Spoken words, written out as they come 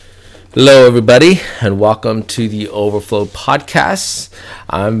Hello, everybody, and welcome to the Overflow Podcast.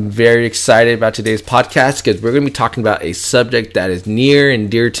 I'm very excited about today's podcast because we're going to be talking about a subject that is near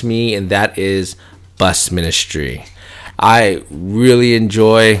and dear to me, and that is bus ministry. I really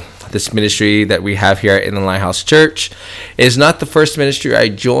enjoy this ministry that we have here at Inland Lighthouse Church. It is not the first ministry I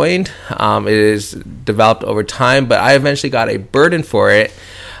joined. It is developed over time, but I eventually got a burden for it.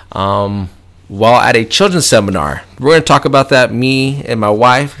 While at a children's seminar. We're going to talk about that. Me and my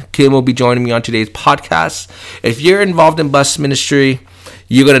wife, Kim, will be joining me on today's podcast. If you're involved in bus ministry,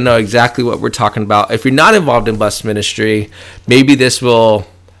 you're going to know exactly what we're talking about. If you're not involved in bus ministry, maybe this will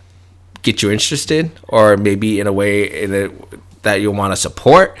get you interested, or maybe in a way that you'll want to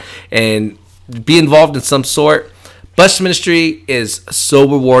support and be involved in some sort. Bus ministry is so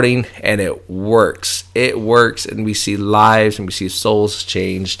rewarding, and it works. It works, and we see lives and we see souls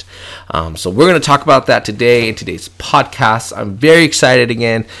changed. So we're going to talk about that today in today's podcast. I'm very excited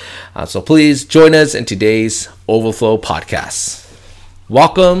again. So please join us in today's Overflow podcast.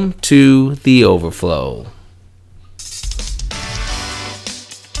 Welcome to the Overflow.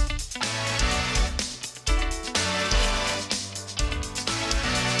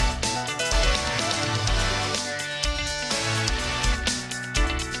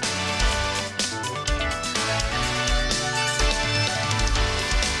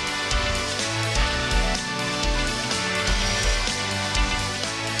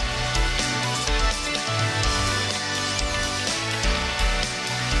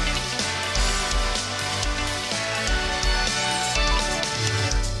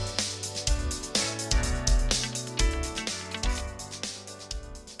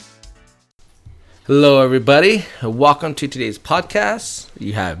 Hello, everybody. Welcome to today's podcast.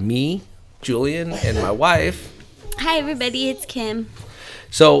 You have me, Julian, and my wife. Hi, everybody. It's Kim.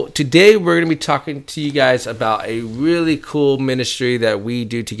 So today we're going to be talking to you guys about a really cool ministry that we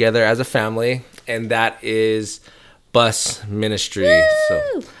do together as a family, and that is bus ministry. Woo!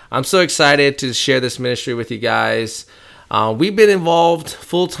 So I'm so excited to share this ministry with you guys. We've been involved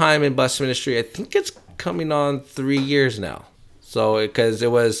full-time in bus ministry. I think it's coming on 3 years now. So because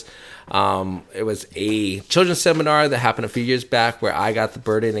it was a children's seminar that happened a few years back where I got the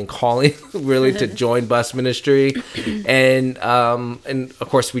burden and calling really to join bus ministry, and of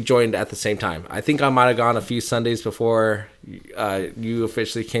course we joined at the same time. I think I might have gone a few Sundays before you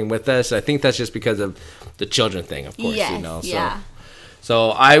officially came with us. I think that's just because of the children thing, of course. Yes, you know. yeah. So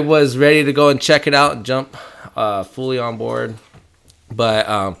I was ready to go and check it out and jump fully on board, but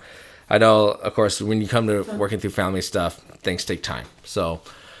I know, of course, when you come to working through family stuff, things take time. So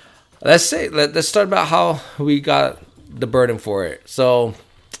let's start about how we got the burden for it. So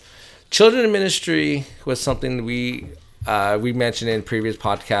children in ministry was something we mentioned in previous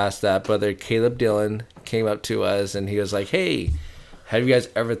podcasts, that Brother Caleb Dillon came up to us and he was like, hey, have you guys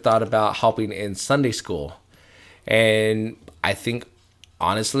ever thought about helping in Sunday school? And I think,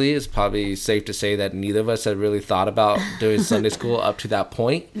 honestly, it's probably safe to say that neither of us had really thought about doing Sunday school up to that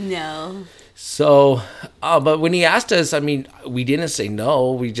point. No. So, but when he asked us, I mean, we didn't say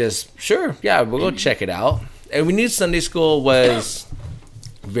no. We just, sure, yeah, we'll go check it out. And we knew Sunday school was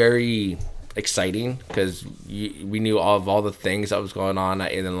very exciting because we knew all the things that was going on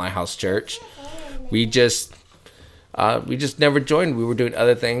at Inland Lighthouse Church. We just never joined. We were doing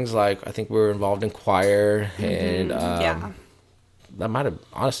other things, like I think we were involved in choir, and that might have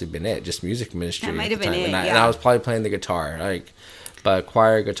honestly been it, just music ministry. That might have been it, and I was probably playing the guitar, but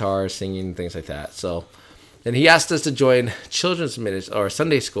choir, guitar, singing, things like that. So then he asked us to join children's ministry or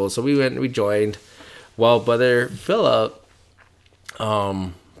Sunday school. So we went and we joined. Well, Brother Philip, I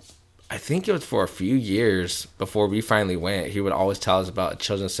think it was for a few years before we finally went. He would always tell us about a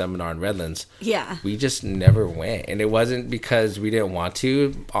children's seminar in Redlands. Yeah. We just never went. And it wasn't because we didn't want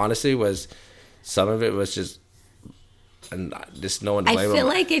to. Honestly, some of it was just, and just no one to blame I feel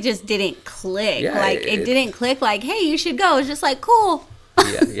him. like it just didn't click. Yeah, it didn't click like, hey, you should go. It's just like, cool.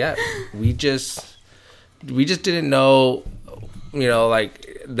 Yeah. We just didn't know,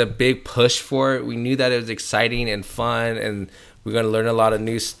 like the big push for it. We knew that it was exciting and fun and we're going to learn a lot of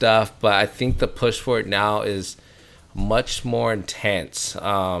new stuff. But I think the push for it now is much more intense.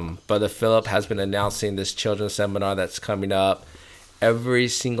 Brother Philip has been announcing this children's seminar that's coming up every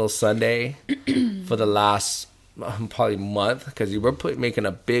single Sunday for the last probably month, because we're making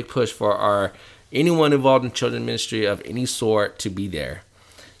a big push for anyone involved in children's ministry of any sort to be there.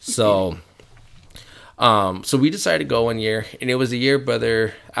 So so we decided to go one year, and it was the year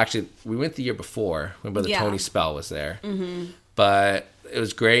we went the year before when Brother Tony Spell was there. But it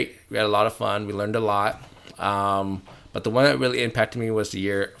was great. We had a lot of fun. We learned a lot. But the one that really impacted me was the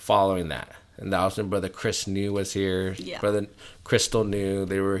year following that. And that was when Brother Chris New was here. Yeah. Brother Crystal knew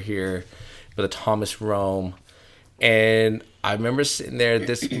they were here, Brother Thomas Rome. And I remember sitting there.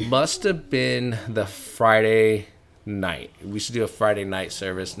 This must have been the Friday night. We used to do a Friday night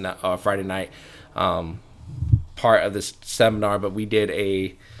service, Friday night part of this seminar, but we did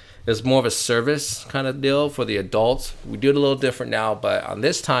it was more of a service kind of deal for the adults. We do it a little different now, but on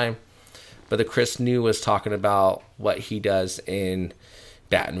this time, Brother Chris New was talking about what he does in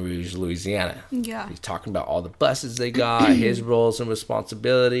Baton Rouge, Louisiana. Yeah. He's talking about all the buses they got, his roles and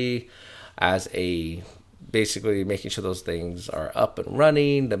responsibility as basically making sure those things are up and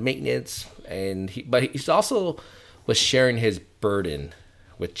running, the maintenance, but he's also was sharing his burden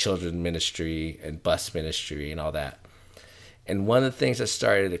with children's ministry and bus ministry and all that. And one of the things that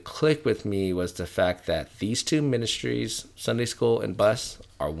started to click with me was the fact that these two ministries, Sunday school and bus,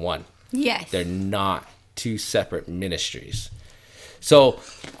 are one. Yes. They're not two separate ministries. So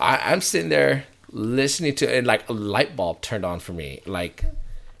I'm sitting there listening to, and like a light bulb turned on for me. Like,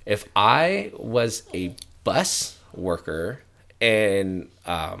 if I was a bus worker and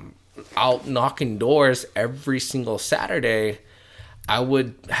out knocking doors every single Saturday, I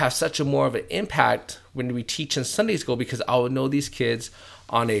would have such a more of an impact when we teach in Sunday school, because I would know these kids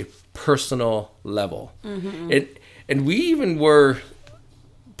on a personal level. Mm-hmm. And we even were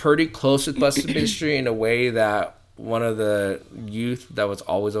pretty close with bus ministry in a way that one of the youth that was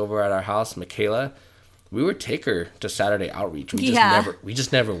always over at our house, Michaela, we would take her to Saturday outreach. We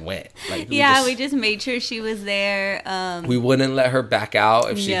just never went. Like, we just made sure she was there. We wouldn't let her back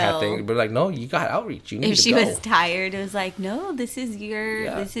out if she had things. We're like, no, you got outreach. You need to go. If she was tired, it was like, no, this is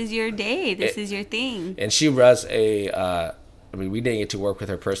your day. This is your thing. And she was we didn't get to work with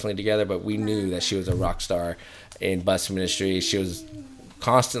her personally together, but we knew that she was a rock star in bus ministry. She was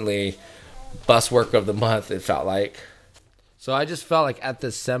constantly bus worker of the month, it felt like. So I just felt like at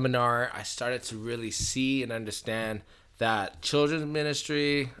this seminar, I started to really see and understand that children's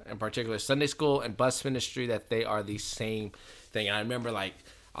ministry, in particular Sunday school and bus ministry, that they are the same thing. And I remember, like,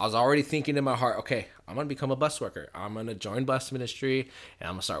 I was already thinking in my heart, okay, I'm going to become a bus worker. I'm going to join bus ministry, and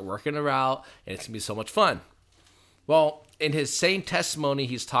I'm going to start working a route, and it's going to be so much fun. Well, in his same testimony,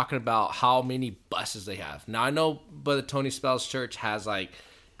 he's talking about how many buses they have. Now, I know Brother Tony Spell's church has, like,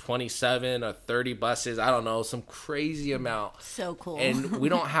 27 or 30 buses. I don't know, some crazy amount. So cool. And we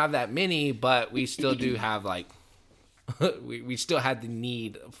don't have that many, but we still do have, like, we still had the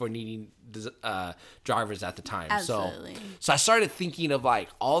need for needing drivers at the time. Absolutely. So I started thinking of, like,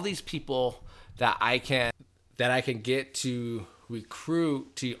 all these people that I can get to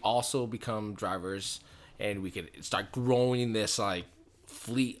recruit to also become drivers, and we could start growing this, like,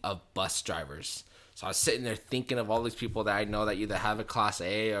 fleet of bus drivers. So I was sitting there thinking of all these people that I know that either have a Class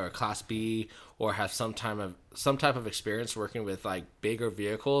A or a Class B, or have some type of experience working with, like, bigger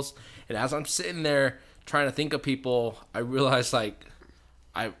vehicles. And as I'm sitting there trying to think of people, I realized, like,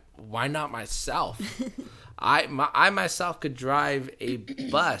 why not myself? I myself could drive a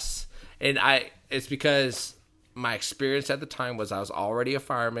bus, and it's because my experience at the time was I was already a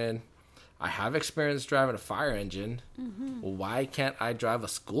fireman. I have experience driving a fire engine. Mm-hmm. Why can't I drive a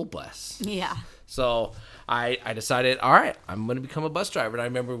school bus? Yeah. So I decided, all right, I'm going to become a bus driver. And I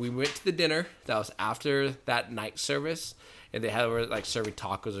remember we went to the dinner that was after that night service, and they were like serving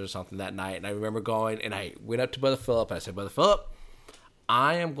tacos or something that night. And I remember going, and I went up to Brother Philip, and I said, Brother Philip,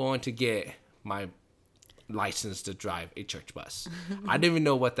 I am going to get my license to drive a church bus. I didn't even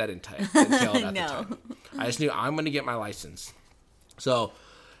know what that entailed at the time. I just knew I'm going to get my license. So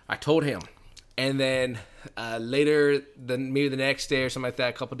I told him. And then later, maybe the next day or something like that,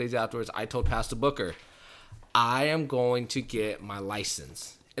 a couple of days afterwards, I told Pastor Booker, I am going to get my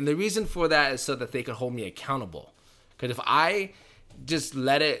license. And the reason for that is so that they could hold me accountable. Because if I just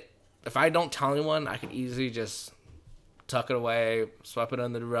if I don't tell anyone, I could easily just tuck it away, sweep it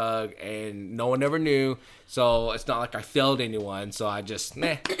under the rug, and no one ever knew. So it's not like I failed anyone. So I just,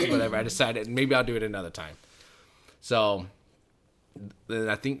 whatever. I decided maybe I'll do it another time. So then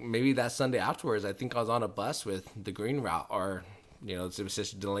I think maybe that Sunday afterwards, I think I was on a bus with the Green Route, or, it was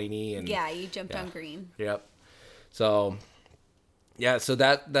Sister Delaney. And yeah, you jumped on Green. Yep. So, yeah, so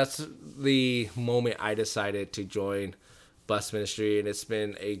that's the moment I decided to join bus ministry, and it's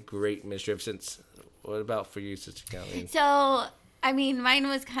been a great ministry ever since. What about for you, Sister Kathleen? So, I mean, mine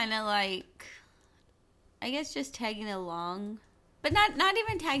was kind of like, I guess, just tagging along. But not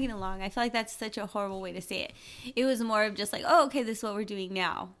even tagging along. I feel like that's such a horrible way to say it. It was more of just like, oh, okay, this is what we're doing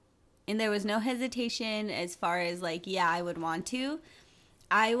now. And there was no hesitation as far as like, yeah, I would want to.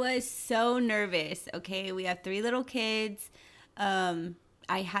 I was so nervous. Okay, we have 3 little kids. I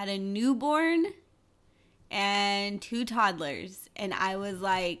had a newborn and 2 toddlers. And I was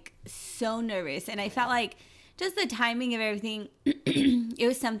like so nervous. And I felt like just the timing of everything. It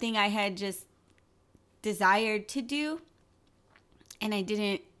was something I had just desired to do, and I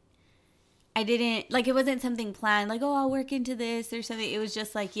didn't like, it wasn't something planned, like, oh, I'll work into this or something. It was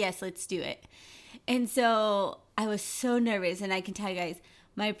just like, yes, let's do it. And so I was so nervous, and I can tell you guys,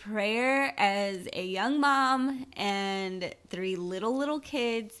 my prayer as a young mom and 3 little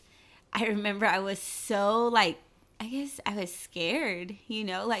kids, I remember I was so, like, I guess I was scared,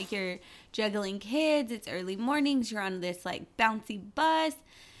 like, you're juggling kids, it's early mornings, you're on this, like, bouncy bus.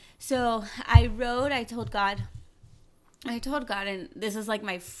 So I told God, and this is like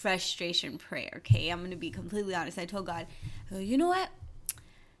my frustration prayer, okay? I'm going to be completely honest. I told God, you know what?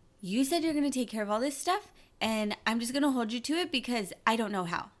 You said you're going to take care of all this stuff, and I'm just going to hold you to it because I don't know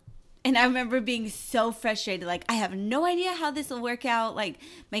how. And I remember being so frustrated. Like, I have no idea how this will work out. Like,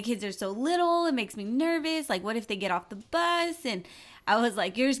 my kids are so little. It makes me nervous. Like, what if they get off the bus? And I was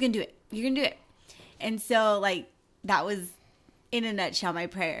like, you're just going to do it. You're going to do it. And so, like, that was, in a nutshell, my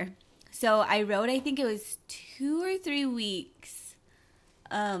prayer. So I wrote, I think it was 2 or 3 weeks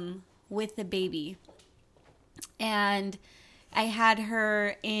with the baby. And I had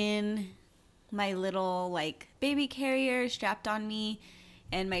her in my little, like, baby carrier strapped on me.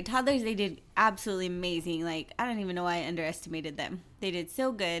 And my toddlers, they did absolutely amazing. Like, I don't even know why I underestimated them. They did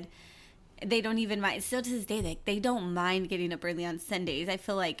so good. They don't even mind. Still to this day, like, they don't mind getting up early on Sundays. I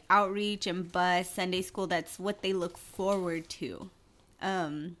feel like outreach and bus, Sunday school, that's what they look forward to.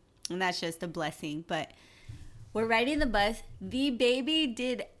 And that's just a blessing. But we're riding the bus. The baby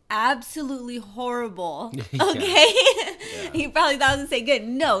did absolutely horrible. Okay? Yeah. He probably thought I was going to say good.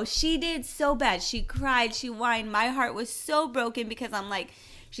 No, she did so bad. She cried. She whined. My heart was so broken because I'm like,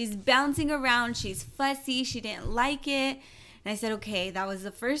 she's bouncing around. She's fussy. She didn't like it. And I said, okay, that was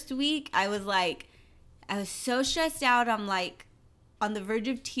the first week. I was so stressed out. I'm like on the verge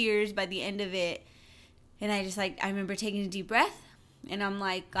of tears by the end of it. And I remember taking a deep breath. And I'm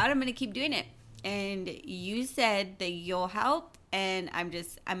like, God, I'm going to keep doing it. And you said that you'll help. And I'm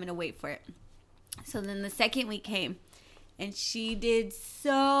going to wait for it. So then the second week came. And she did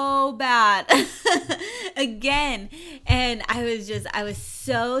so bad again. And I was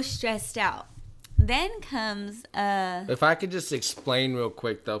so stressed out. Then comes If I could just explain real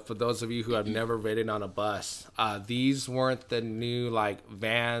quick, though, for those of you who have never ridden on a bus, these weren't the new, like,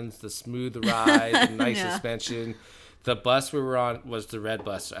 vans, the smooth ride, the nice suspension. The bus we were on was the red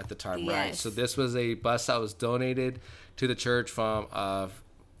bus at the time, yes. Right? So this was a bus that was donated to the church from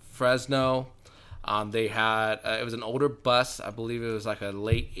Fresno. They had it was an older bus. I believe it was like a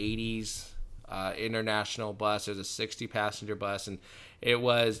late 80s international bus. It was a 60-passenger bus, and it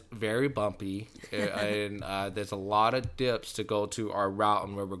was very bumpy. And there's a lot of dips to go to our route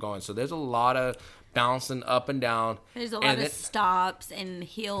and where we're going. So there's a lot of bouncing up and down. There's a lot of stops and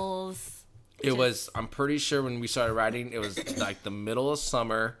hills. I'm pretty sure when we started riding, it was like the middle of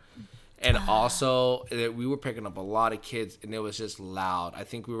summer. And also, we were picking up a lot of kids, and it was just loud. I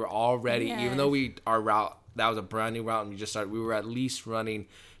think we were already, even though our route, that was a brand new route, and we just started, we were at least running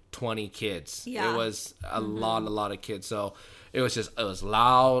 20 kids. Yeah. It was a lot of kids. So it was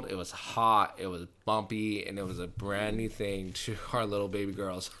loud, it was hot, it was bumpy, and it was a brand new thing to our little baby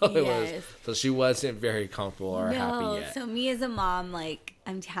girls. So she wasn't very comfortable or happy yet. So me as a mom, like,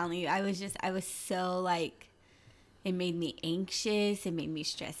 I'm telling you, I was so, like, it made me anxious, it made me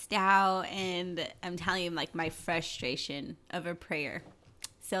stressed out, and I'm telling you, like, my frustration of a prayer.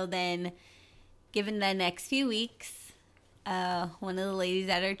 So then, given the next few weeks, one of the ladies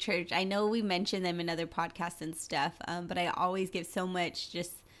at our church, I know we mentioned them in other podcasts and stuff, but I always give so much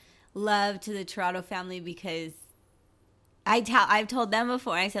just love to the Toronto family because I've told them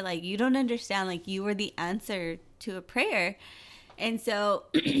before, I said, like, you don't understand, like, you were the answer to a prayer. And so,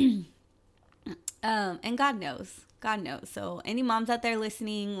 and God knows. So any moms out there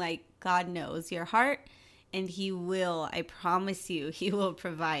listening, like, God knows your heart, and he will, I promise you, he will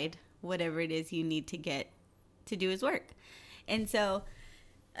provide whatever it is you need to get to do his work. And so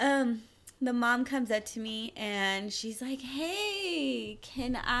the mom comes up to me and she's like, hey,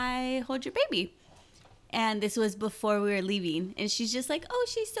 can I hold your baby? And this was before we were leaving. And she's just like, oh,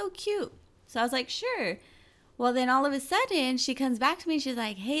 she's so cute. So I was like, sure. Well, then all of a sudden she comes back to me and she's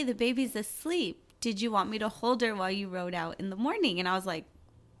like, hey, the baby's asleep. Did you want me to hold her while you rode out in the morning? And I was like,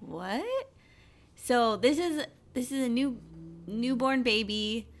 what? So this is a newborn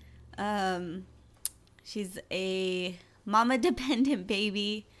baby. She's a mama dependent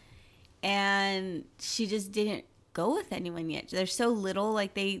baby, and she just didn't go with anyone yet. They're so little,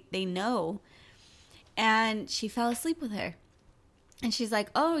 like they know. And she fell asleep with her. And she's like,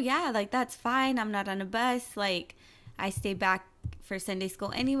 oh yeah, like that's fine. I'm not on a bus. Like I stay back for Sunday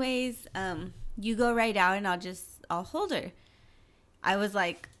school anyways. you go right out and I'll hold her. I was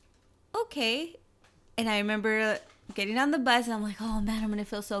like, okay. And I remember getting on the bus and I'm like, oh man, I'm going to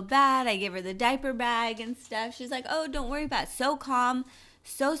feel so bad. I give her the diaper bag and stuff. She's like, oh, don't worry about it. So calm,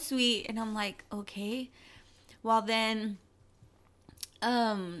 so sweet. And I'm like, okay. Well, then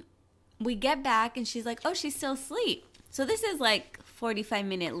we get back and she's like, oh, she's still asleep. So this is like 45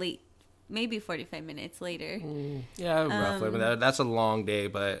 minutes late. Maybe 45 minutes later. Yeah, roughly. I mean, that's a long day,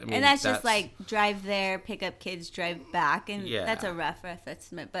 but I mean, and that's just like drive there, pick up kids, drive back, and yeah. That's a rough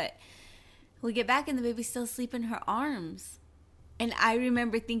estimate. But we get back and the baby's still asleep in her arms, and I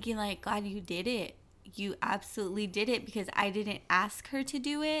remember thinking like, God, you did it. You absolutely did it, because I didn't ask her to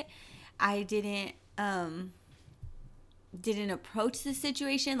do it. I didn't approach the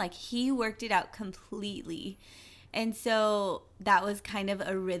situation. Like, He worked it out completely. And so that was kind of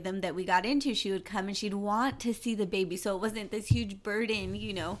a rhythm that we got into. She would come and she'd want to see the baby. So it wasn't this huge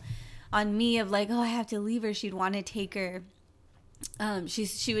burden, on me of like, oh, I have to leave her. She'd want to take her.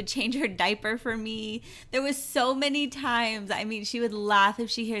 She would change her diaper for me. There was so many times. I mean, she would laugh if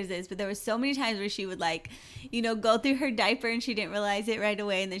she hears this, but there was so many times where she would like, go through her diaper and she didn't realize it right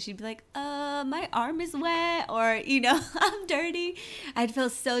away. And then she'd be like, my arm is wet, or, I'm dirty. I'd feel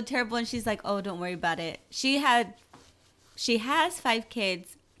so terrible. And she's like, oh, don't worry about it. She has 5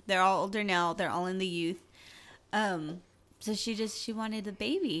 kids. They're all older now. They're all in the youth. So she wanted a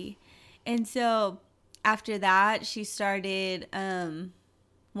baby. And so after that, she started,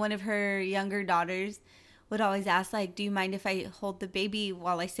 one of her younger daughters would always ask, like, do you mind if I hold the baby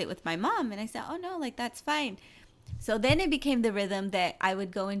while I sit with my mom? And I said, oh, no, like, that's fine. So then it became the rhythm that I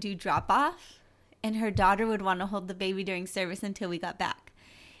would go and do drop off, and her daughter would want to hold the baby during service until we got back.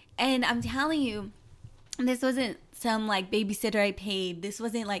 And I'm telling you, this wasn't some like babysitter I paid. This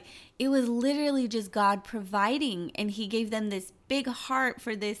wasn't like, it was literally just God providing. And He gave them this big heart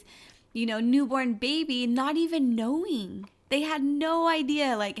for this, newborn baby, not even knowing. They had no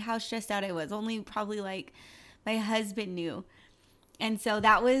idea like how stressed out I was. Only probably like my husband knew. And so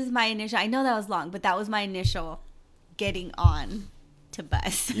that was my initial, I know that was long, but that was my initial getting on to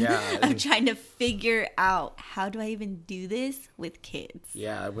bus. Yeah. Of trying to figure out, how do I even do this with kids?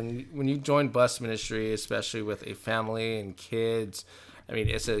 Yeah. When you join bus ministry, especially with a family and kids, I mean,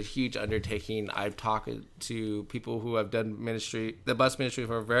 it's a huge undertaking. I've talked to people who have done the bus ministry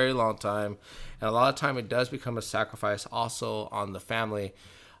for a very long time. And a lot of time it does become a sacrifice also on the family,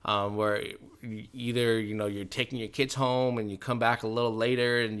 where either, you're taking your kids home and you come back a little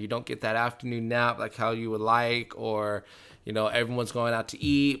later and you don't get that afternoon nap like how you would like, or, everyone's going out to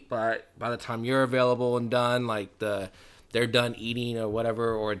eat, but by the time you're available and done, like they're done eating or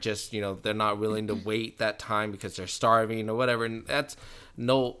whatever, or just, they're not willing to wait that time because they're starving or whatever. And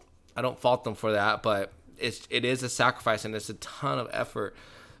I don't fault them for that, but it is a sacrifice and it's a ton of effort.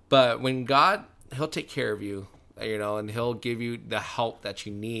 But when God, He'll take care of you, and He'll give you the help that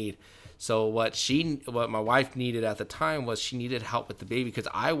you need. So what my wife needed at the time was she needed help with the baby, because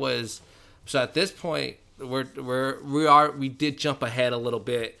so at this point we did jump ahead a little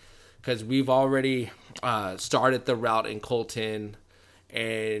bit, because we've already started the route in Colton,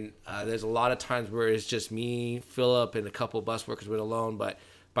 and there's a lot of times where it's just me, Philip, and a couple of bus workers went alone. But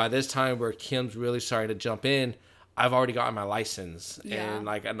by this time where Kim's really starting to jump in, I've already gotten my license. Yeah.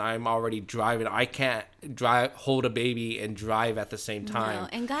 and I'm already driving. I can't hold a baby and drive at the same time. No,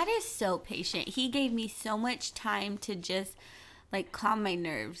 and God is so patient. He gave me so much time to just like calm my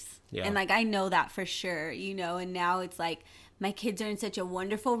nerves. Yeah. And like, I know that for sure, and now it's like my kids are in such a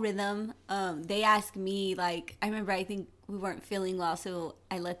wonderful rhythm. They ask me, like, I remember, I think we weren't feeling well, so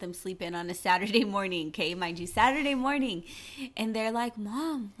I let them sleep in on a Saturday morning, okay? Mind you, Saturday morning. And they're like,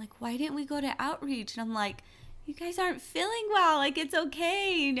 Mom, like, why didn't we go to outreach? And I'm like, you guys aren't feeling well. Like, it's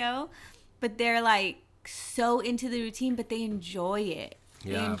okay, But they're like so into the routine, but they enjoy it.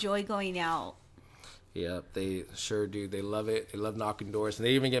 Yeah. They enjoy going out. Yeah, they sure do. They love it. They love knocking doors. And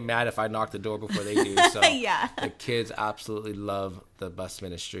they even get mad if I knock the door before they do. So yeah. The kids absolutely love the bus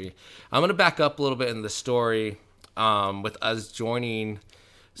ministry. I'm going to back up a little bit in the story with us joining.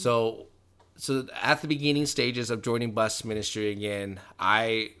 So at the beginning stages of joining bus ministry again,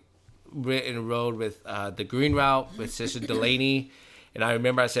 I went and rode with the Green Route with Sister Delaney. And I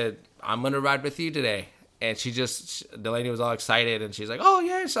remember I said, I'm going to ride with you today. And Delaney was all excited, and she's like, oh,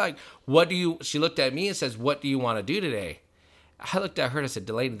 yeah. It's like, she looked at me and says, what do you want to do today? I looked at her and I said,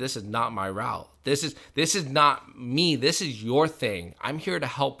 Delaney, this is not my route. This is not me. This is your thing. I'm here to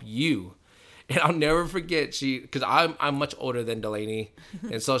help you. And I'll never forget, because I'm much older than Delaney.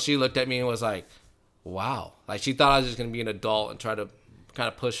 And so she looked at me and was like, wow. Like, she thought I was just going to be an adult and try to kind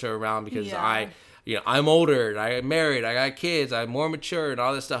of push her around, because I'm older, I'm married, I got kids, I'm more mature and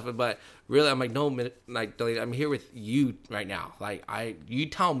all this stuff. But really, I'm like, no, like, I'm here with you right now. Like, you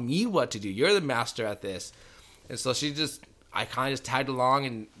tell me what to do. You're the master at this. And so I kind of just tagged along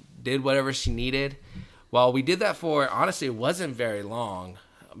and did whatever she needed. Well, we did that for, honestly, it wasn't very long,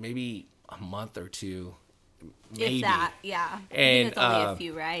 maybe a month or two. Maybe. If that, yeah. And it's only a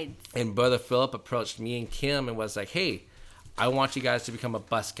few rides. And Brother Philip approached me and Kim and was like, hey, I want you guys to become a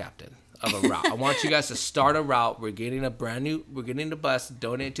bus captain of a route. I want you guys to start a route. We're getting the bus,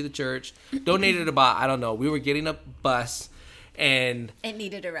 donated to the church, donated about, I don't know. We were getting a bus and it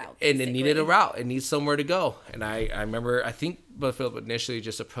needed a route. And it needed a route. It needs somewhere to go. And I remember, I think Brother Philip initially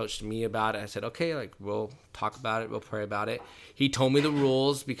just approached me about it. I said, okay, like, we'll talk about it. We'll pray about it. He told me the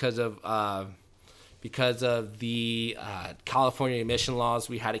rules because of the California emission laws.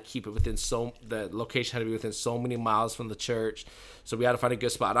 We had to keep it the location had to be within so many miles from the church. So we had to find a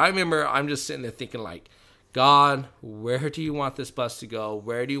good spot. I remember I'm just sitting there thinking like, God, where do you want this bus to go?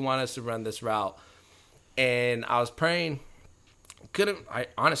 Where do you want us to run this route? And I was praying.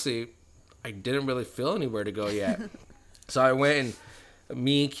 I didn't really feel anywhere to go yet. So I went and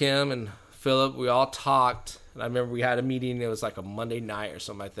me, Kim, and Philip, we all talked. And I remember we had a meeting. It was like a Monday night or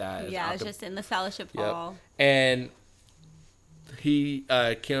something like that. Yeah, it was just in the fellowship hall. And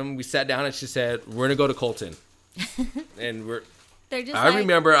Kim, we sat down and she said, we're going to go to Colton. And I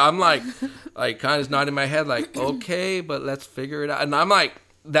remember I'm like kind of nodding my head like, okay, but let's figure it out. And I'm like,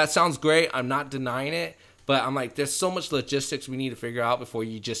 that sounds great. I'm not denying it. But I'm like, there's so much logistics we need to figure out before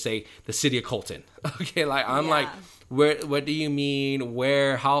you just say the city of Colton. Okay, like I'm like, what do you mean?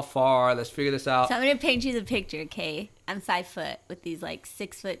 Where? How far? Let's figure this out. So I'm gonna paint you the picture, okay? I'm 5 foot with these like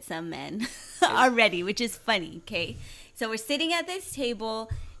 6 foot some men already, which is funny, okay? So we're sitting at this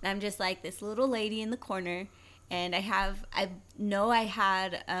table, and I'm just like this little lady in the corner, and I had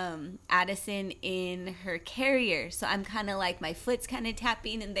Addison in her carrier, so I'm kind of like my foot's kind of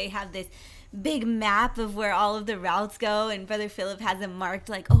tapping, and they have this big map of where all of the routes go, and Brother Philip has them marked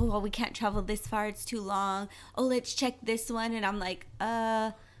like, oh, well, we can't travel this far, it's too long. Oh, let's check this one. And I'm like,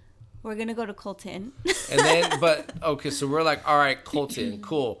 we're gonna go to Colton. And then so we're like, all right, Colton,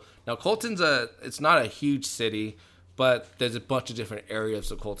 cool. Now Colton's it's not a huge city, but there's a bunch of different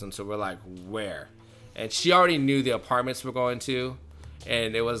areas of Colton. So we're like, where? And she already knew the apartments we're going to,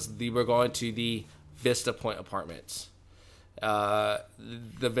 and we're going to the Vista Point Apartments.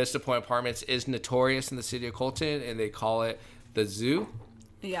 The Vista Point Apartments is notorious in the city of Colton, and they call it the zoo.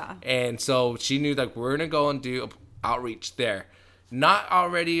 Yeah. And so she knew like we're gonna go and do outreach there. Not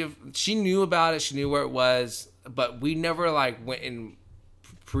already. She knew about it. She knew where it was, but we never like went and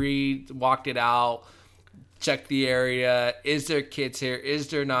walked it out, checked the area. Is there kids here? Is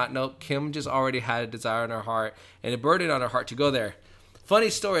there not? Nope. Kim just already had a desire in her heart and a burden on her heart to go there. Funny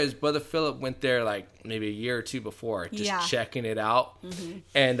story is Brother Philip went there like maybe a year or two before, just checking it out. Mm-hmm.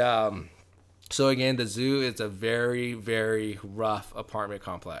 And so again, the zoo is a very, very rough apartment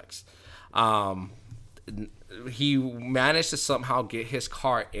complex. He managed to somehow get his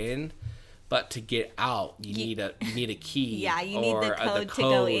car in, but to get out, you need a key. Yeah, you need the code to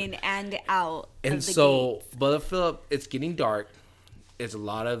go in and out. And so, Brother Philip, it's getting dark. It's a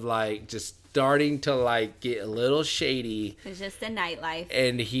lot of like just starting to like get a little shady. It's just a nightlife.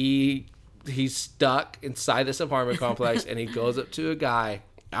 And he's stuck inside this apartment complex, and he goes up to a guy.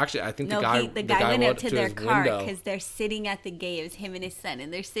 Actually, I think the guy went up to their car because they're sitting at the gate. It was him and his son,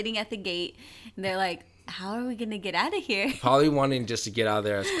 and they're sitting at the gate, and they're like, how are we going to get out of here? Probably wanting just to get out of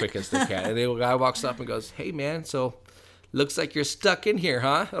there as quick as they can. And the guy walks up and goes, hey, man, so looks like you're stuck in here,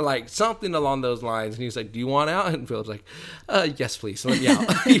 huh? Like something along those lines. And he's like, do you want out? And Philip's like, yes, please. Let me out.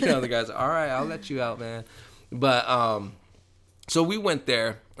 The guy's like, all right, I'll let you out, man. But so we went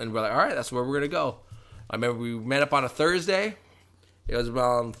there, and we're like, all right, that's where we're going to go. I remember we met up on a Thursday. It was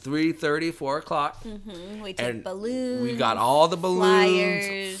around 3:30, 4 o'clock. Mm-hmm. We took balloons. We got all the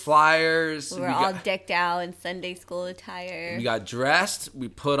balloons, flyers. We were all decked out in Sunday school attire. We got dressed. We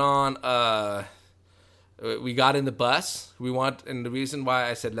put on. We got in the bus. And the reason why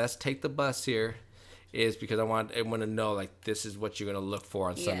I said let's take the bus here is because I want everyone to know like this is what you're gonna look for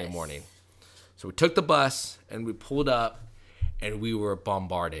on Sunday morning. So we took the bus and we pulled up, and we were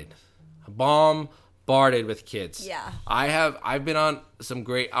bombarded with kids. Yeah. I've been on some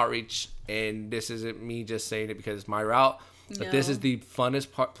great outreach, and this isn't me just saying it because it's my route, but this is the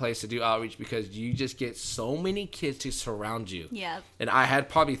funnest place to do outreach because you just get so many kids to surround you. Yeah. And I had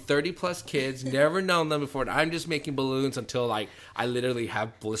probably 30 plus kids, never known them before, and I'm just making balloons until like I literally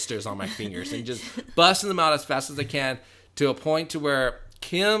have blisters on my fingers and just busting them out as fast as I can to a point to where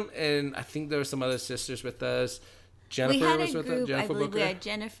Kim and I think there were some other sisters with us, Jennifer we had was a with group. us. Jennifer I believe Booker. we had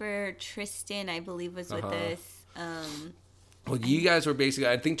Jennifer, Tristan, I believe was with us. Well, you guys were basically,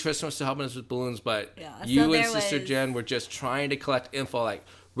 I think Tristan was still helping us with balloons, but Yeah, so you and there Sister was- Jen were just trying to collect info, like,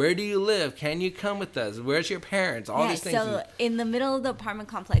 where do you live? Can you come with us? Where's your parents? All these things. So in the middle of the apartment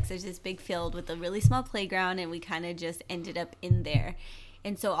complex, there's this big field with a really small playground, and we kind of just ended up in there.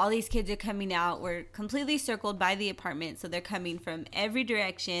 And so all these kids are coming out. We're completely circled by the apartment, so they're coming from every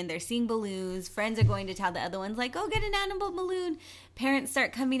direction. They're seeing balloons. Friends are going to tell the other ones, like, go get an animal balloon. Parents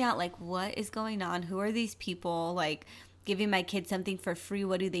start coming out, like, what is going on? Who are these people? Like, giving my kids something for free.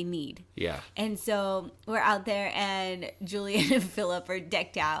 What do they need? Yeah. And so we're out there, and Julian and Philip are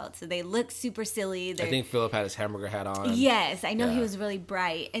decked out. So they look super silly. I They're, think Philip had his hamburger hat on. yes, I know he Yeah. was really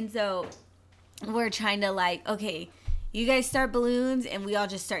bright. And so we're trying to, like, okay, you guys start balloons, and we all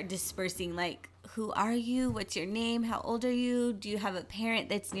just start dispersing, like, who are you? What's your name? How old are you? Do you have a parent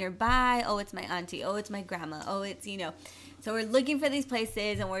that's nearby? Oh, it's my auntie. Oh, it's my grandma. Oh, it's, you know. So we're looking for these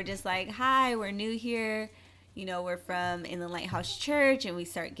places, and we're just like, hi, we're new here. You know, we're from in the Lighthouse Church, and we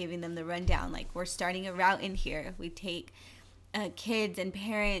start giving them the rundown. Like, we're starting a route in here. We take kids and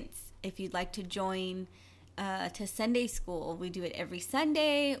parents, if you'd like to join to Sunday school. We do it every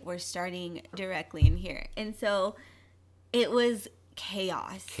Sunday. We're starting directly in here. And so it was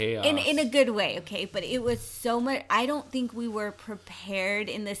chaos. In a good way, okay? But it was so much. I don't think we were prepared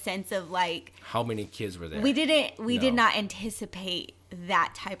in the sense of, like, How many kids were there? we did No. not anticipate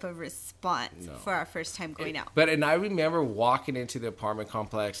that type of response for our first time going out. And I remember walking into the apartment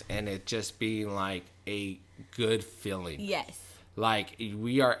complex and it just being like a good feeling. Yes. Like,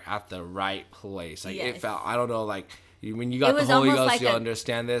 we are at the right place. Like, Yes. it felt, I don't know, like, when you got It the was Holy almost Ghost, like you'll a-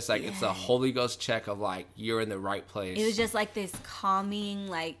 understand this. Like, it's a Holy Ghost check of, like, you're in the right place. It was just like this calming,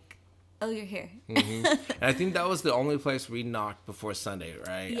 like, oh, you're here. And I think that was the only place we knocked before Sunday,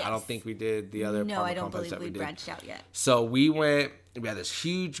 right? Yes. I don't think we did the other No, apartment I don't complex believe that we did. branched out yet. So we went, we had this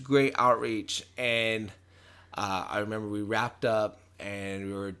huge, great outreach, and I remember we wrapped up and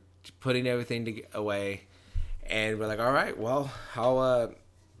we were putting everything away, and we're like, all right, well,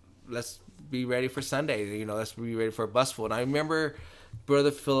 let's be ready for Sunday. You know, let's be ready for a bus full. And I remember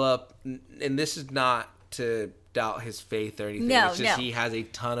Brother Philip, and this is not to doubt his faith or anything. No, it's just no. he has a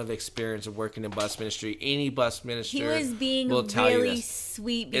ton of experience of working in bus ministry. Any bus minister He was being will tell you really this.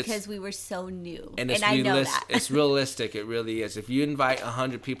 sweet because we were so new. And I know that. It's realistic. It really is. If you invite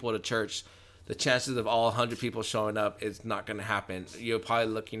 100 people to church, the chances of all 100 people showing up is not going to happen. You're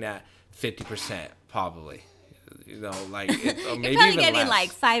probably looking at 50%, probably. You know, like, or maybe You're probably even getting less. like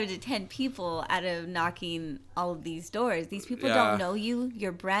 5 to 10 people out of knocking all of these doors. These people Yeah. don't know you.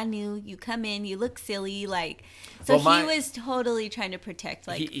 You're brand new. You come in. You look silly. Like, so Well, he was totally trying to protect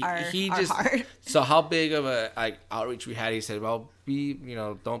like our heart. So how big of a outreach we had? He said, "Well,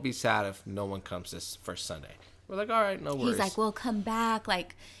 don't be sad if no one comes this first Sunday." We're like, "All right, no worries." He's like, we'll come back.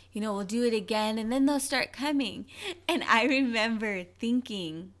 Like, we'll do it again. And then they'll start coming. And I remember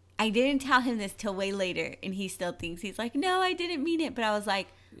thinking, I didn't tell him this till way later. And he still thinks, he's like, no, I didn't mean it. But I was like,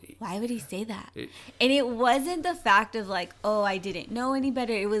 why would he say that? And it wasn't the fact of like, oh, I didn't know any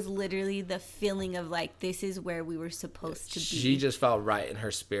better. It was literally the feeling of like, this is where we were supposed to be. She just felt right in her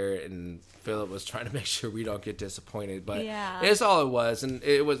spirit, and Philip was trying to make sure we don't get disappointed. But Yeah. it's all it was. And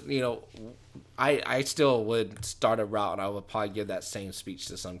it was, I still would start a route, and I would probably give that same speech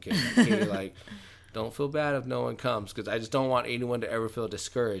to some kid. Like, hey, like, don't feel bad if no one comes, because I just don't want anyone to ever feel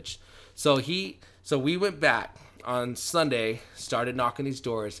discouraged. So we went back on Sunday, started knocking these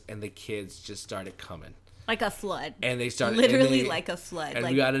doors, and the kids just started coming. Like a flood. And they started Literally like a flood. And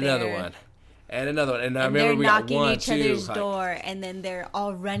like we got another they're- one. And another one. And I And remember they're we got knocking one, each two. other's like, door, and then they're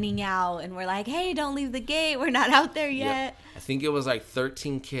all running out, and we're like, "Hey, don't leave the gate. We're not out there yeah. yet." I think it was like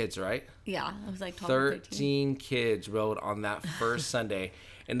 13 kids, right? Yeah, it was like 12 or 13. 13 kids rode on that first Sunday.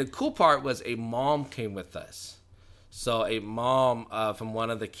 And the cool part was a mom came with us. So a mom from one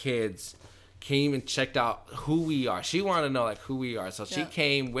of the kids came and checked out who we are. She wanted to know like who we are. So she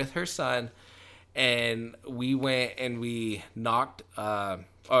came with her son, and we went and we knocked,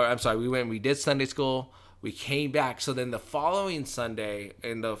 we did Sunday school. We came back. So then the following Sunday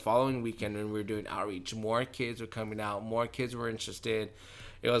and the following weekend when we were doing outreach, more kids were coming out. More kids were interested.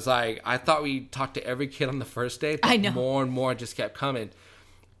 It was like, I thought we talked to every kid on the first day, but I know. more and more just kept coming.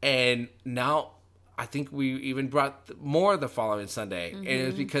 And now I think we even brought more the following Sunday. And it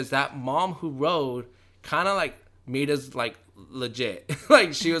was because that mom who rode kind of like made us like legit.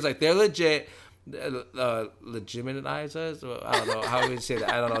 Like she was like, they're legit. Legitimize us. I don't know how we say that.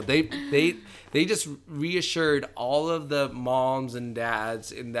 I don't know. They just reassured all of the moms and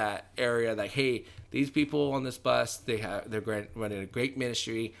dads in that area, like, hey, these people on this bus, they're running a great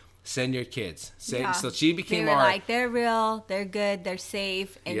ministry. send your kids. Yeah. So she became they were our like, they're real, they're good, they're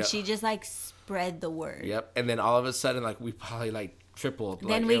safe, and Yep. she just like spread the word. Yep. And then all of a sudden, like we probably like tripled. Then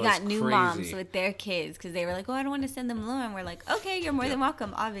like, we it was got new crazy. moms with their kids because they were like, oh, I don't want to send them alone. And we're like, okay, you're more than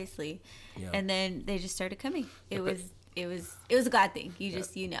welcome, obviously. Yeah. And then they just started coming. It was a God thing. You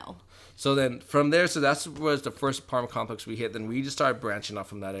just, you know. So then from there, so that was the first apartment complex we hit. Then we just started branching off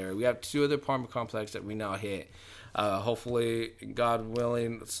from that area. We have 2 other apartment complexes that we now hit. Hopefully, God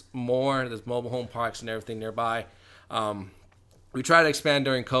willing, more. There's mobile home parks and everything nearby. We tried to expand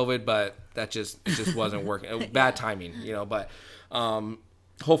during COVID, but it just wasn't working. It was bad timing, But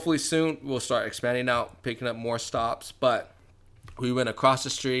hopefully soon we'll start expanding out, picking up more stops. But we went across the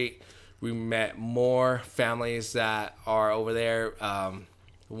street. We met more families that are over there.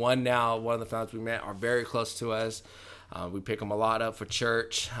 One of the families we met are very close to us. We pick them a lot up for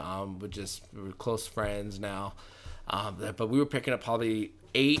church. We're close friends now. But we were picking up probably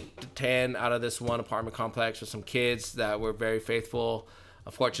 8 to 10 out of this one apartment complex with some kids that were very faithful.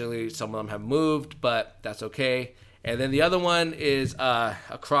 Unfortunately, some of them have moved, but that's okay. And then the other one is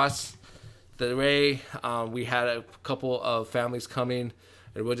across the way. We had a couple of families coming,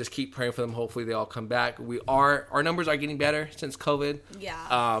 and we'll just keep praying for them. Hopefully they all come back. Our numbers are getting better since COVID.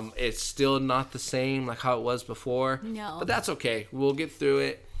 Yeah. It's still not the same like how it was before. No. But that's okay. We'll get through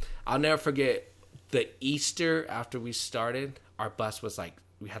it. I'll never forget the Easter after we started. Our bus was like,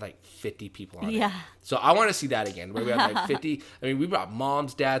 we had like 50 people on it. Yeah. So I want to see that again, where we had like 50. I mean, we brought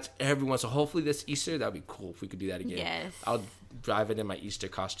moms, dads, everyone. So hopefully this Easter, that'd be cool if we could do that again. Yes. I'll drive it in my Easter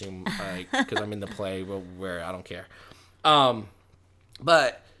costume, because I'm in the play where I don't care.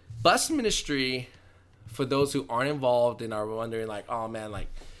 But bus ministry, for those who aren't involved and are wondering like, oh man, like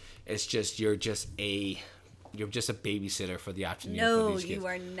it's just, you're just a babysitter for the afternoon. No, for these kids. you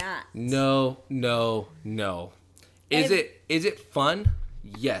are not. No. Is it fun?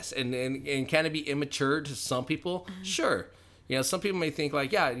 Yes. And can it be immature to some people? Sure. Some people may think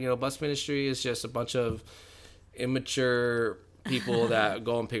like, bus ministry is just a bunch of immature people that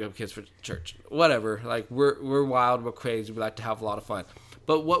go and pick up kids for church. Whatever. Like we're wild, we're crazy, we like to have a lot of fun.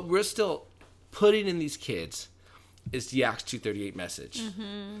 But what we're still putting in these kids is the Acts 2:38 message.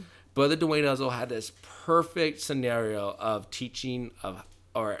 Mm-hmm. Brother Dwayne Uzzle had this perfect scenario of teaching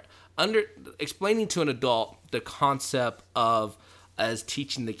explaining to an adult the concept of as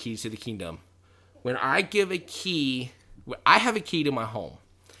teaching the keys to the kingdom. When I give a key, I have a key to my home.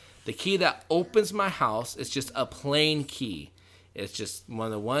 The key that opens my house is just a plain key. It's just one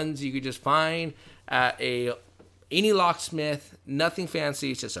of the ones you could just find at any locksmith. Nothing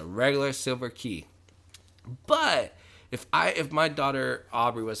fancy. It's just a regular silver key. But if my daughter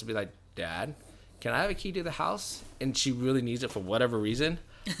Aubrey was to be like, Dad, can I have a key to the house? And she really needs it for whatever reason,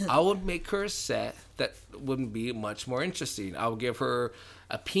 I would make her a set that wouldn't be much more interesting. I would give her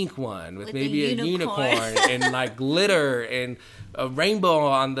a pink one with maybe a unicorn and like glitter and a rainbow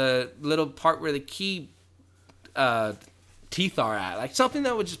on the little part where the key teeth are at. Like something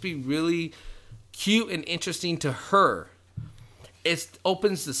that would just be really cute and interesting to her. It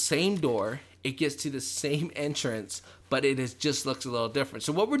opens the same door. It gets to the same entrance, but just looks a little different.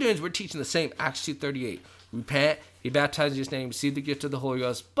 So what we're doing is we're teaching the same Acts 2:38. Repent, be baptized in His name, receive the gift of the Holy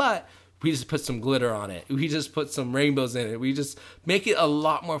Ghost, but we just put some glitter on it. We just put some rainbows in it. We just make it a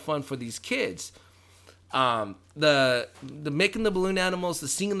lot more fun for these kids. The making the balloon animals, the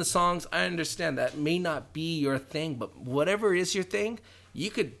singing the songs, I understand that may not be your thing, but whatever is your thing, you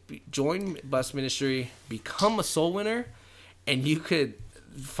could join bus ministry, become a soul winner, and you could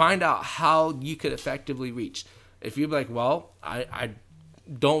find out how you could effectively reach. If you're like, well, I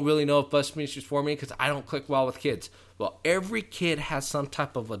don't really know if bus ministry is for me because I don't click well with kids. Well, every kid has some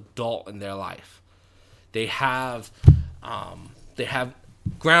type of adult in their life. They have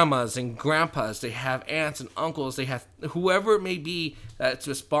grandmas and grandpas. They have aunts and uncles. They have whoever it may be that's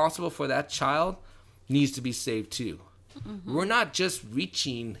responsible for that child needs to be saved too. Mm-hmm. We're not just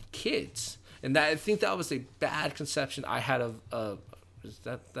reaching kids, and I think that was a bad conception I had of.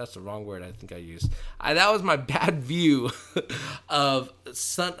 That's the wrong word I think I used. That was my bad view of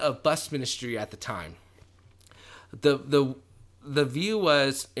bus ministry at the time. The view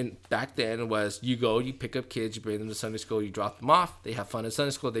was back then was you go, you pick up kids, you bring them to Sunday school, you drop them off, they have fun in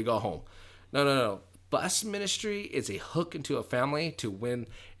Sunday school, they go home. No. Bus ministry is a hook into a family to win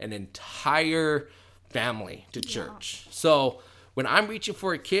an entire family to church. Yeah. So when I'm reaching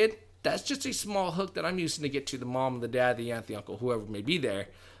for a kid, that's just a small hook that I'm using to get to the mom, the dad, the aunt, the uncle, whoever may be there.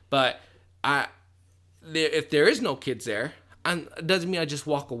 But if there is no kids there, it doesn't mean I just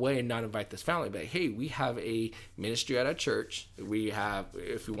walk away and not invite this family. But hey, we have a ministry at our church.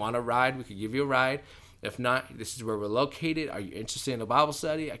 If you want a ride, we could give you a ride. If not, this is where we're located. Are you interested in a Bible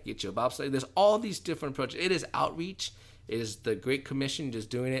study? I can get you a Bible study. There's all these different approaches. It is outreach. It is the Great Commission, just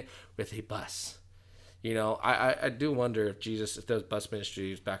doing it with a bus. You know, I do wonder if there was bus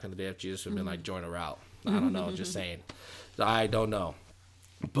ministries back in the day, if Jesus would have been like, join a route. I don't know, just saying. I don't know.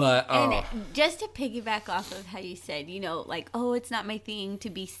 But and just to piggyback off of how you said, you know, like, oh, it's not my thing to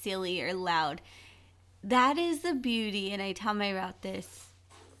be silly or loud. That is the beauty, and I tell my route this.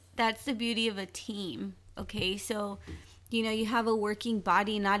 That's the beauty of a team. Okay, so, you know, you have a working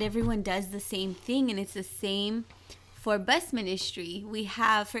body. Not everyone does the same thing, and it's the same for bus ministry. We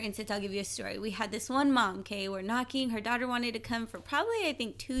have, for instance, I'll give you a story. We had this one mom, okay, we're knocking. Her daughter wanted to come for probably, I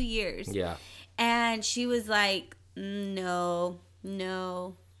think, 2 years. Yeah. And she was like, no.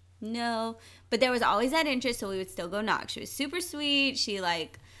 But there was always that interest, so we would still go knock. She was super sweet. She,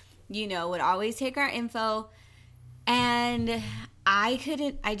 like, you know, would always take our info. And I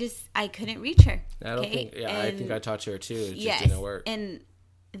couldn't reach her. I think I talked to her too. It just didn't work. And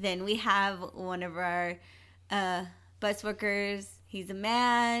then we have one of our bus workers. He's a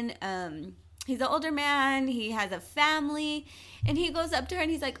man. He's an older man. He has a family. And he goes up to her and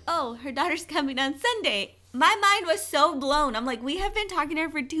he's like, oh, her daughter's coming on Sunday. My mind was so blown. I'm like, we have been talking to her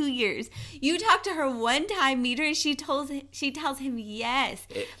for 2 years. You talked to her one time, meet her, and she tells him yes.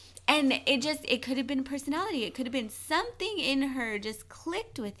 And it could have been personality. It could have been something in her just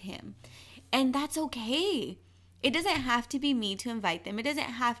clicked with him. And that's okay. It doesn't have to be me to invite them. It doesn't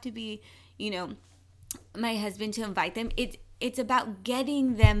have to be, you know, my husband to invite them. It's about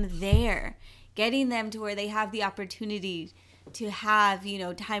getting them there, getting them to where they have the opportunity to have, you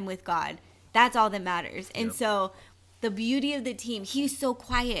know, time with God. That's all that matters. And Yep. so the beauty of the team, he's so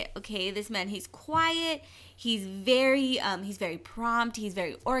quiet. Okay, this man, he's quiet. He's very prompt. He's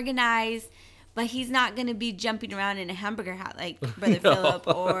very organized. But he's not going to be jumping around in a hamburger hat like Brother Philip,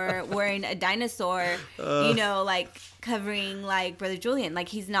 or wearing a dinosaur, you know, like covering like Brother Julian. Like,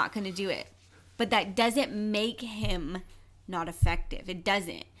 he's not going to do it. But that doesn't make him not effective. It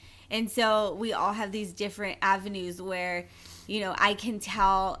doesn't. And so we all have these different avenues where, you know, I can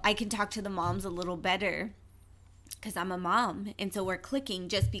talk to the moms a little better because I'm a mom. And so we're clicking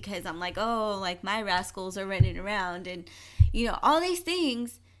just because I'm like, oh, like my rascals are running around and, you know, all these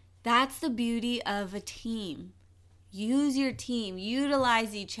things. That's the beauty of a team. Use your team,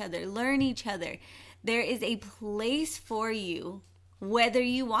 utilize each other, learn each other. There is a place for you, whether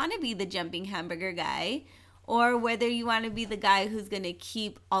you want to be the jumping hamburger guy or whether you want to be the guy who's going to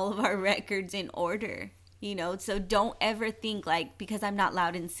keep all of our records in order. You know, so don't ever think like, because I'm not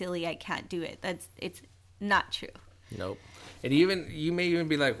loud and silly, I can't do it. It's not true. Nope. And you may even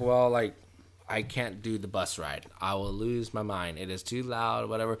be like, well, like, I can't do the bus ride. I will lose my mind. It is too loud,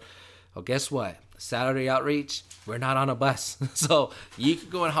 whatever. Well, guess what? Saturday outreach, we're not on a bus. So you can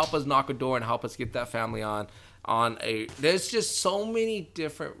go and help us knock a door and help us get that family on a. There's just so many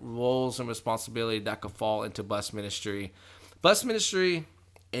different roles and responsibility that could fall into bus ministry. Bus ministry,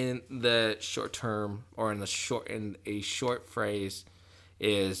 in the short term, or in a short phrase,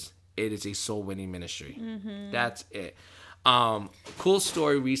 it is a soul winning ministry. Mm-hmm. That's it. Cool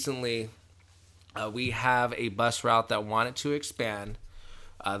story recently. We have a bus route that wanted to expand.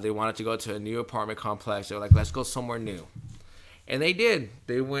 They wanted to go to a new apartment complex. They were like, let's go somewhere new. And they did.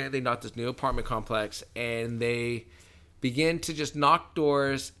 They knocked this new apartment complex, and they began to just knock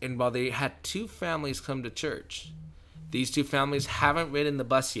doors. And while they had 2 families come to church, these 2 families haven't ridden the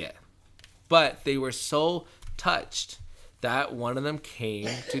bus yet. But they were so touched that one of them came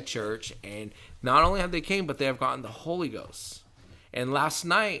to church. And not only have they came, but they have gotten the Holy Ghost. And last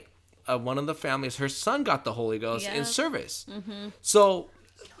night, one of the families, her son got the Holy Ghost in service. Mm-hmm. So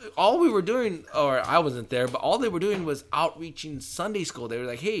all we were doing, or I wasn't there, but all they were doing was outreaching Sunday school. They were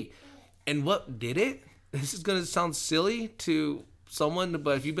like, hey, and what did it? This is going to sound silly to someone,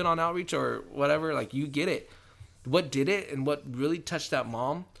 but if you've been on outreach or whatever, like, you get it. What did it, and what really touched that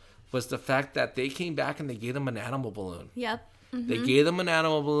mom, was the fact that they came back and they gave them an animal balloon. Yep. Mm-hmm. They gave them an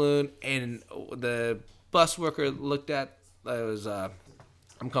animal balloon, and the bus worker looked at, it was,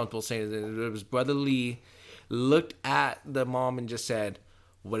 I'm comfortable saying it was Brother Lee, looked at the mom and just said,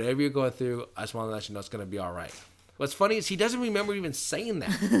 whatever you're going through, I just want to let you know it's going to be all right. What's funny is he doesn't remember even saying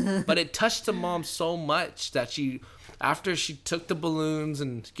that, but it touched the mom so much that after she took the balloons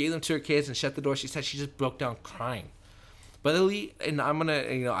and gave them to her kids and shut the door, she said she just broke down crying. Brother Lee, and I'm going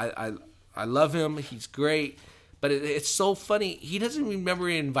to, you know, I love him. He's great. But it's so funny. He doesn't remember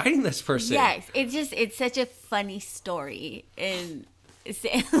inviting this person. Yes. It's such a funny story. And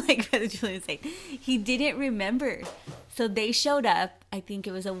like Brother Julian was saying, he didn't remember. So they showed up. I think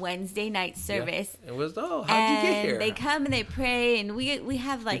it was a Wednesday night service. Yeah. It was, how'd you get here? They come and they pray, and we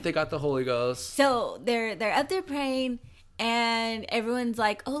have like... They got the Holy Ghost. So they're up there praying, and everyone's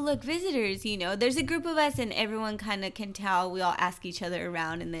like, oh, look, visitors, There's a group of us, and everyone kind of can tell. We all ask each other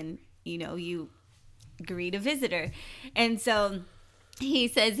around, and then, you greet a visitor. And so he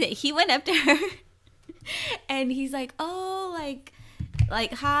says that he went up to her, and he's like, oh,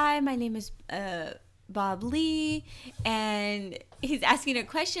 like, hi, my name is... Bob Lee, and he's asking her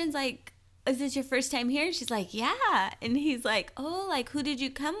questions like, is this your first time here? And she's like, yeah. And he's like, oh, like, who did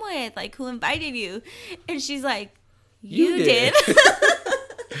you come with? Like, who invited you? And she's like, you did.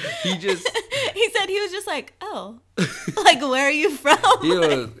 He said he was just like, oh, like, where are you from? He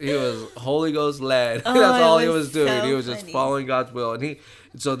was Holy Ghost led. Oh, That's all he was doing. So he was funny. just following God's will. And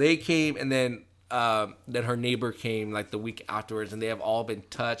so they came, and then her neighbor came like the week afterwards, and they have all been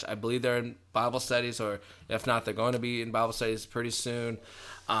touched. I believe they're in Bible studies, or if not, they're going to be in Bible studies pretty soon.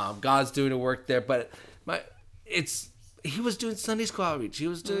 God's doing a work there, but he was doing Sunday school outreach. He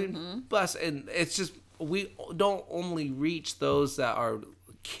was doing bus, and it's just, we don't only reach those that are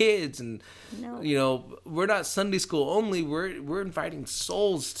kids, and we're not Sunday school only. We're inviting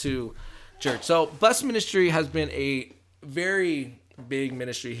souls to church. So bus ministry has been a very big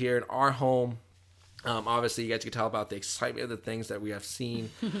ministry here in our home. Obviously, you guys can tell about the excitement of the things that we have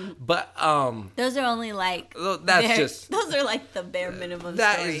seen, but those are only like those are like the bare minimum.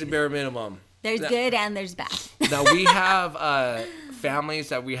 That stories. is the bare minimum. There's good and there's bad. Now we have families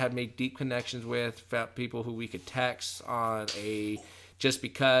that we have made deep connections with, people who we could text on just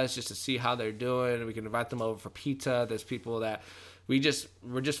to see how they're doing. We can invite them over for pizza. There's people that we're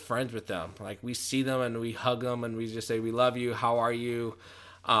just friends with them. Like, we see them and we hug them and we just say, we love you. How are you?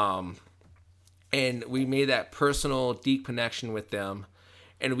 And we made that personal, deep connection with them.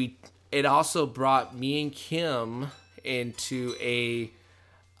 And it also brought me and Kim into a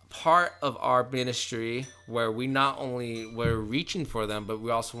part of our ministry where we not only were reaching for them, but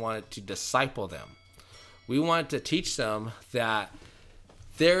we also wanted to disciple them. We wanted to teach them that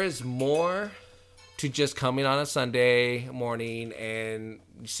there is more to just coming on a Sunday morning and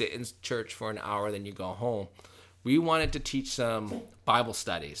sit in church for an hour, then you go home. We wanted to teach them Bible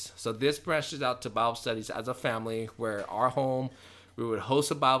studies. So this branches out to Bible studies as a family, where our home, we would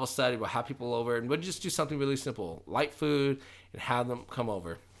host a Bible study, we'll have people over, and we'll just do something really simple, light food, and have them come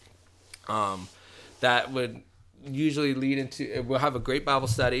over. That would usually lead into, we'll have a great Bible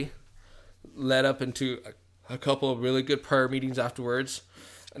study, led up into a couple of really good prayer meetings afterwards,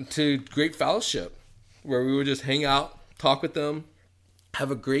 and to great fellowship, where we would just hang out, talk with them,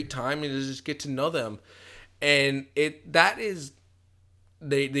 have a great time, and just get to know them. And that is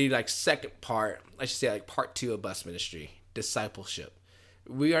the like second part, I should say, like part 2 of bus ministry, discipleship.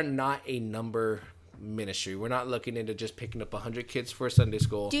 We are not a number ministry. We're not looking into just picking up 100 kids for Sunday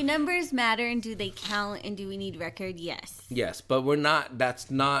school. Do numbers matter, and do they count, and do we need record? Yes, but we're not. That's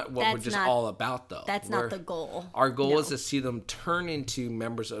not what we're just all about, though. That's not the goal. Our goal is to see them turn into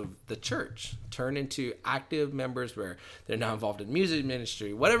members of the church, turn into active members where they're now involved in music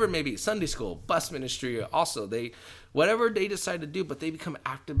ministry, whatever it may be, Sunday school, bus ministry. Also, whatever they decide to do, but they become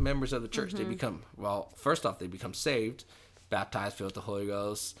active members of the church. They become, first off, they become saved, baptized, filled with the Holy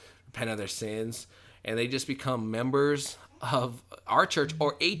Ghost, repent of their sins. And they just become members of our church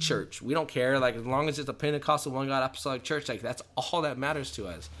or a church. We don't care. Like, as long as it's a Pentecostal One God Apostolic Church, like, that's all that matters to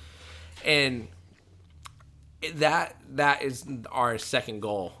us. And that is our second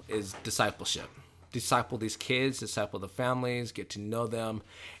goal, is discipleship. Disciple these kids, disciple the families, get to know them.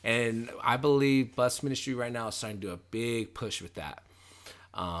 And I believe bus ministry right now is starting to do a big push with that.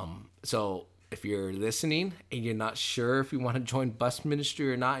 So if you're listening and you're not sure if you want to join bus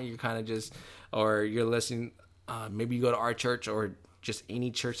ministry or not, and you're kind of just... or you're listening, maybe you go to our church or just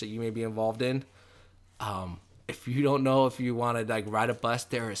any church that you may be involved in. If you don't know if you want to like ride a bus,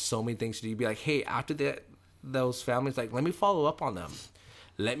 there are so many things to do. You'd be like, hey, after those families, like, let me follow up on them.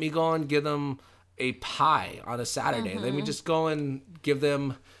 Let me go and give them a pie on a Saturday. Let me just go and give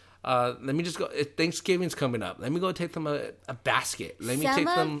them, Thanksgiving's coming up. Let me go take them a basket. Let me take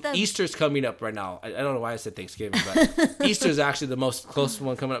them, Easter's coming up right now. I don't know why I said Thanksgiving, but Easter's actually the most close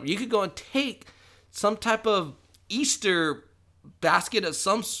one coming up. You could go and take some type of Easter basket of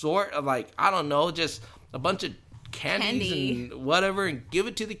some sort of, like, I don't know, just a bunch of candies and whatever, and give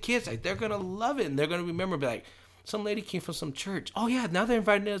it to the kids. Like, they're going to love it, and they're going to remember, be like, some lady came from some church. Oh, yeah, now they're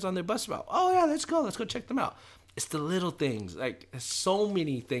inviting us on their bus route. Oh, yeah, let's go check them out. It's the little things. Like, there's so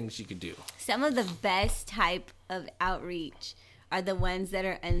many things you could do. Some of the best type of outreach are the ones that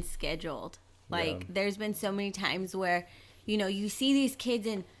are unscheduled. Like, there's been so many times where, you see these kids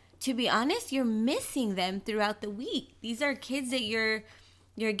and to be honest, you're missing them throughout the week. These are kids that you're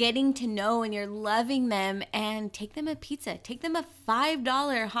getting to know and you're loving them, and take them a pizza. Take them a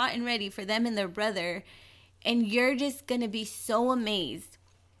 $5 hot and ready for them and their brother. And you're just going to be so amazed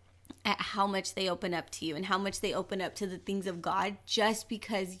at how much they open up to you and how much they open up to the things of God just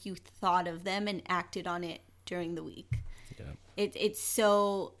because you thought of them and acted on it during the week. Yeah. It's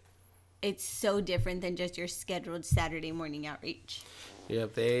so different than just your scheduled Saturday morning outreach. Yeah,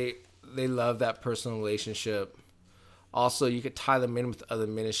 they love that personal relationship. Also, you could tie them in with other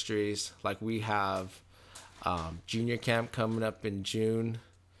ministries. Like we have junior camp coming up in June.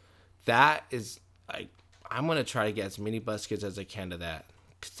 That is like, I'm going to try to get as many bus kids as I can to that.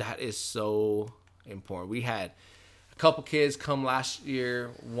 Because that is so important. We had a couple kids come last year.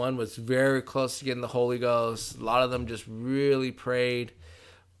 One was very close to getting the Holy Ghost. A lot of them just really prayed.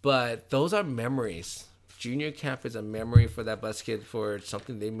 But those are memories. Junior camp is a memory for that bus kid for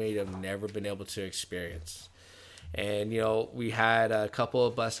something they may have never been able to experience. And, we had a couple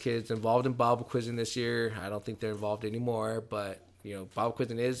of bus kids involved in Bible quizzing this year. I don't think they're involved anymore, but, Bible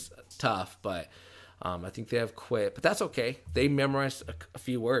quizzing is tough, but I think they have quit. But that's okay. They memorized a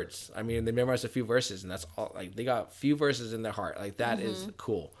few words. I mean, they memorized a few verses, and that's all. Like, they got a few verses in their heart. Like, that is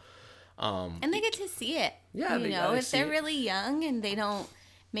cool. And they get to see it. Yeah, if they're really young and they don't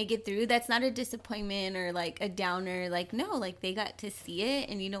make it through, that's not a disappointment or like a downer. Like, no, like they got to see it,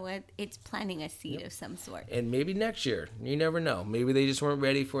 and you know what, it's planting a seed of some sort. And maybe next year, you never know, maybe they just weren't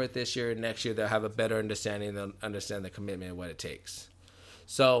ready for it this year, and next year they'll have a better understanding. They'll understand the commitment and what it takes.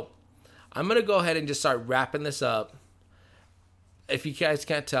 So I'm gonna go ahead and just start wrapping this up. If you guys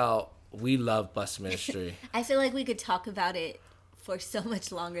can't tell, we love bus ministry. I feel like we could talk about it for so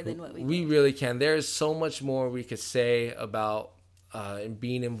much longer than what we really can. There's so much more we could say about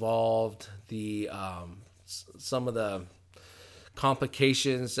being involved, some of the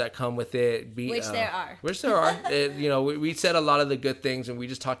complications that come with it. Which there are. We said a lot of the good things, and we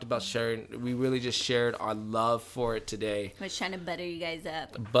just talked about sharing. We really just shared our love for it today. We're trying to butter you guys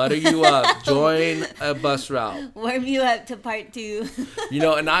up. Butter you up. Join a bus route. Warm you up to part 2.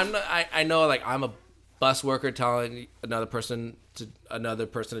 And I know, like, I'm a bus worker telling another person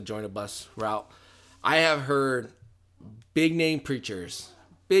to join a bus route. I have heard big name preachers,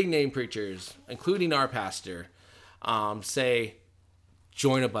 including our pastor, say,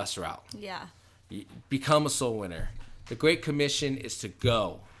 join a bus route. Yeah. Become a soul winner. The Great Commission is to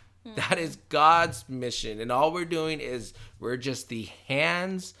go. That is God's mission. And all we're doing is we're just the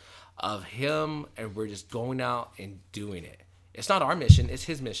hands of Him, and we're just going out and doing it. It's not our mission, it's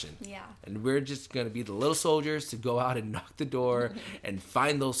His mission. Yeah. And we're just going to be the little soldiers to go out and knock the door and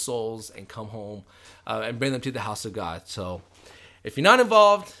find those souls and come home and bring them to the house of God. So if you're not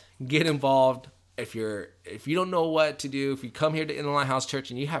involved, get involved. If you don't know what to do, if you come here to Inland Lighthouse Church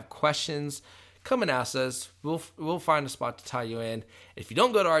and you have questions, come and ask us. We'll find a spot to tie you in. If you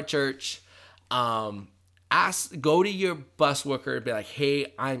don't go to our church, go to your bus worker and be like,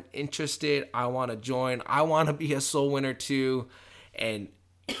 hey, I'm interested. I want to join. I want to be a soul winner too. And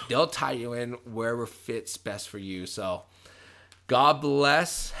they'll tie you in wherever fits best for you. So God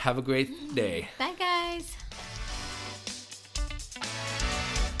bless. Have a great day. Bye, guys.